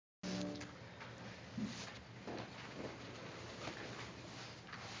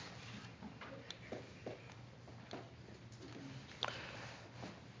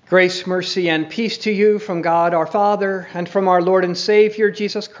Grace, mercy, and peace to you from God our Father and from our Lord and Savior,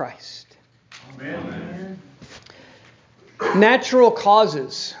 Jesus Christ. Amen. Natural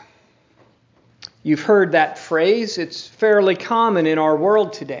causes. You've heard that phrase. It's fairly common in our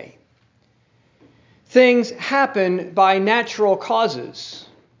world today. Things happen by natural causes.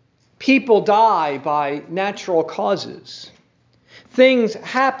 People die by natural causes. Things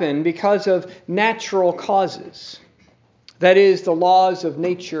happen because of natural causes. That is, the laws of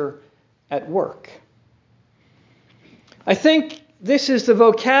nature at work. I think this is the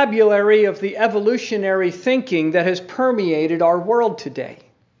vocabulary of the evolutionary thinking that has permeated our world today.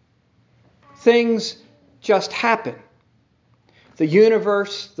 Things just happen. The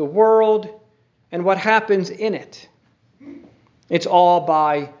universe, the world, and what happens in it. It's all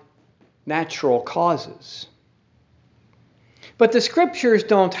by natural causes. But the Scriptures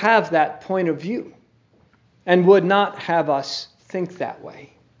don't have that point of view, and would not have us think that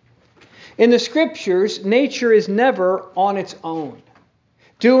way. In the Scriptures, nature is never on its own,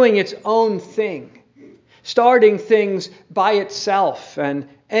 doing its own thing, starting things by itself and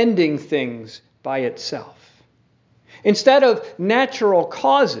ending things by itself. Instead of natural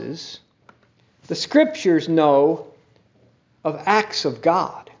causes, the Scriptures know of acts of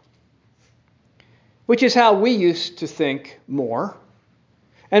God, which is how we used to think more,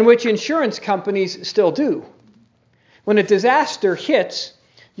 and which insurance companies still do. When a disaster hits,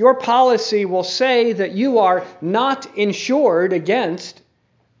 your policy will say that you are not insured against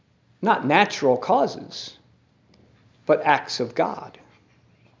not natural causes, but acts of God.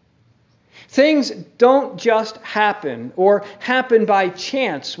 Things don't just happen or happen by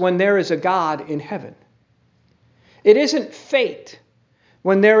chance when there is a God in heaven. It isn't fate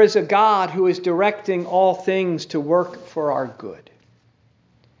when there is a God who is directing all things to work for our good.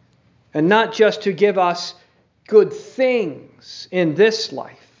 And not just to give us good things in this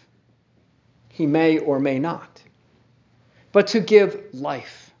life. He may or may not. But to give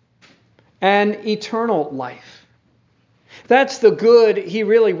life. An eternal life. That's the good He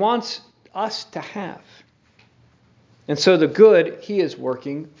really wants us to have. And so the good He is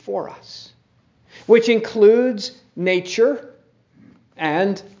working for us. Which includes nature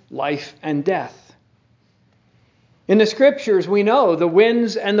and life and death. In the Scriptures, we know the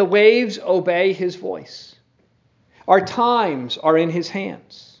winds and the waves obey His voice. Our times are in His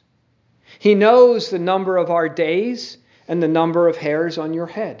hands. He knows the number of our days and the number of hairs on your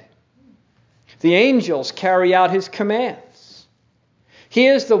head. The angels carry out His commands. He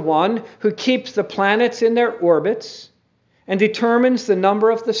is the one who keeps the planets in their orbits and determines the number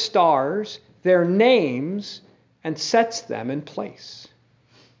of the stars, their names, and sets them in place.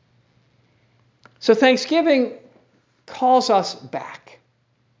 So Thanksgiving calls us back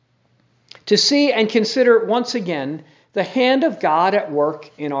to see and consider once again the hand of God at work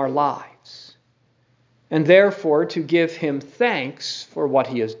in our lives, and therefore to give Him thanks for what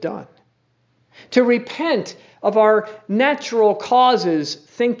He has done, to repent of our natural causes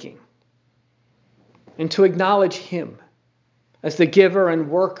thinking, and to acknowledge Him as the giver and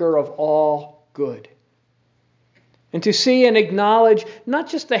worker of all good. And to see and acknowledge not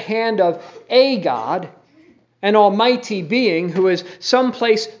just the hand of a God, an almighty being who is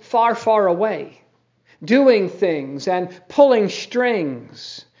someplace far, far away, doing things and pulling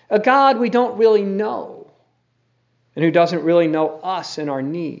strings, a God we don't really know, and who doesn't really know us and our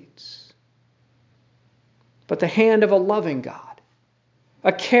needs. But the hand of a loving God,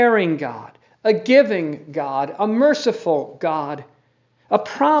 a caring God, a giving God, a merciful God, a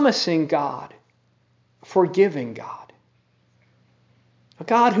promising God, a forgiving God. A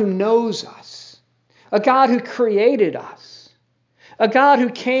God who knows us, a God who created us, a God who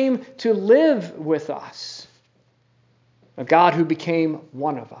came to live with us, a God who became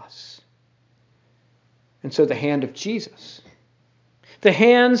one of us. And so the hand of Jesus, the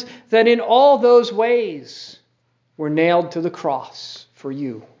hands that in all those ways were nailed to the cross for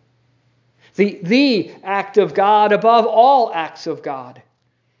you. The act of God above all acts of God,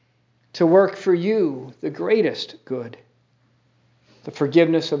 to work for you the greatest good, the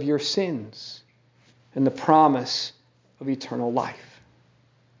forgiveness of your sins, and the promise of eternal life.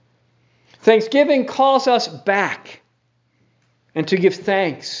 Thanksgiving calls us back and to give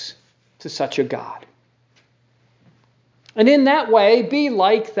thanks to such a God. And in that way, be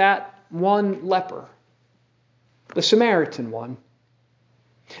like that one leper, the Samaritan one.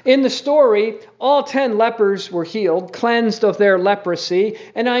 In the story, all 10 lepers were healed, cleansed of their leprosy,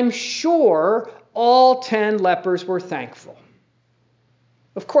 and I'm sure all 10 lepers were thankful.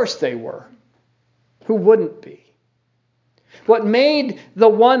 Of course they were. Who wouldn't be? What made the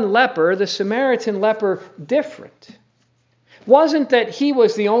one leper, the Samaritan leper, different wasn't that he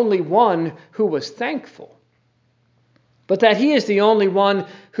was the only one who was thankful, but that he is the only one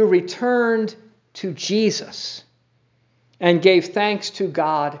who returned to Jesus and gave thanks to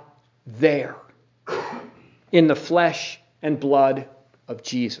God there, in the flesh and blood of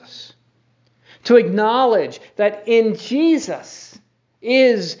Jesus. To acknowledge that in Jesus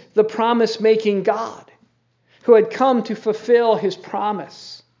is the promise-making God who had come to fulfill his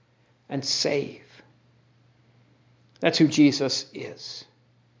promise and save. That's who Jesus is.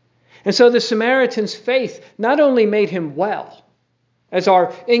 And so the Samaritan's faith not only made him well, as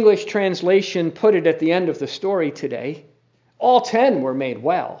our English translation put it at the end of the story today, all 10 were made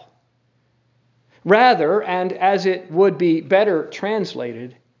well. Rather, and as it would be better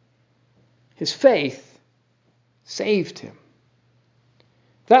translated, his faith saved him.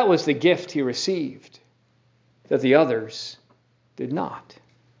 That was the gift he received that the others did not.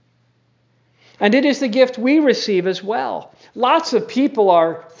 And it is the gift we receive as well. Lots of people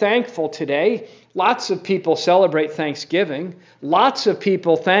are thankful today. Lots of people celebrate Thanksgiving. Lots of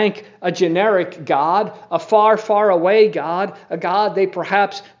people thank a generic God, a far, far away God, a God they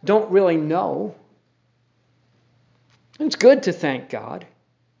perhaps don't really know. It's good to thank God.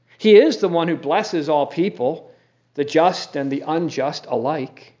 He is the one who blesses all people, the just and the unjust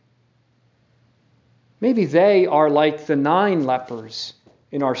alike. Maybe they are like the 9 lepers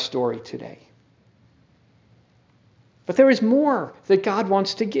in our story today. But there is more that God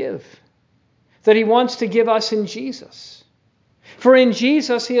wants to give, that he wants to give us in Jesus. For in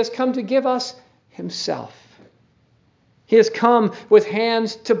Jesus, he has come to give us himself. He has come with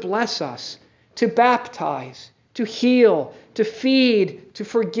hands to bless us, to baptize, to heal, to feed, to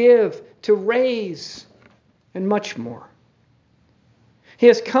forgive, to raise, and much more. He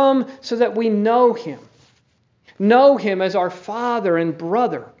has come so that we know him as our Father and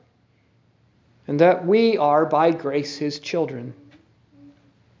brother, and that we are by grace his children.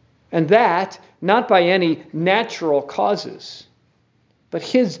 And that not by any natural causes, but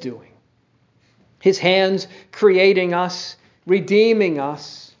his doing. His hands creating us, redeeming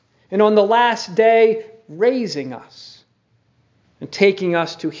us, and on the last day raising us and taking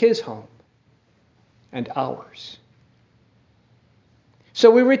us to his home and ours.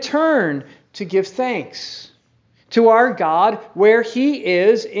 So we return to give thanks to our God where he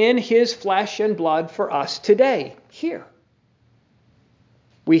is in his flesh and blood for us today, here.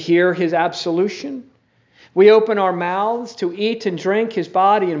 We hear his absolution. We open our mouths to eat and drink his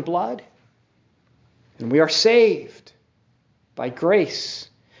body and blood. And we are saved by grace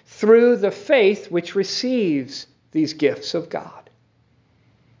through the faith which receives these gifts of God.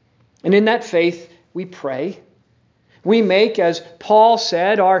 And in that faith we pray. We make, as Paul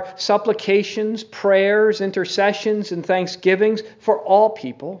said, our supplications, prayers, intercessions, and thanksgivings for all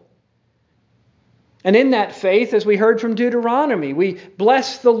people. And in that faith, as we heard from Deuteronomy, we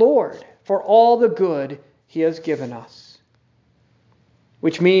bless the Lord for all the good he has given us.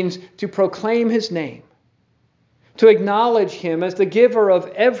 Which means to proclaim his name, to acknowledge him as the giver of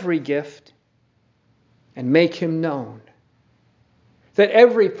every gift, and make him known, that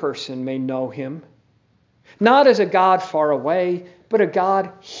every person may know him, not as a God far away, but a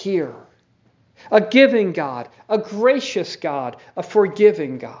God here. A giving God, a gracious God, a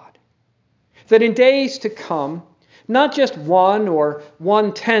forgiving God. That in days to come, not just 1 or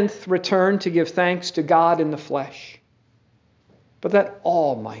 1/10 return to give thanks to God in the flesh, but that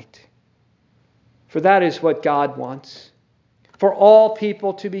all might. For that is what God wants, for all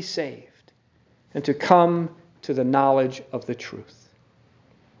people to be saved and to come to the knowledge of the truth.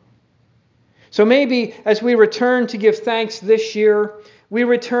 So maybe as we return to give thanks this year, we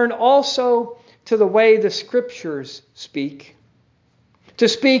return also to the way the Scriptures speak. To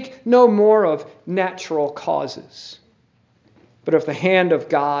speak no more of natural causes, but of the hand of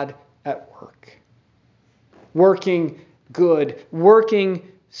God at work. Working good, working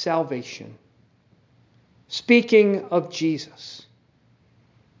salvation. Speaking of Jesus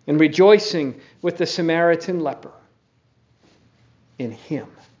and rejoicing with the Samaritan leper in him.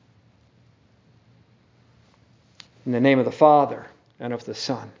 In the name of the Father, and of the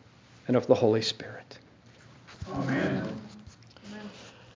Son, and of the Holy Spirit.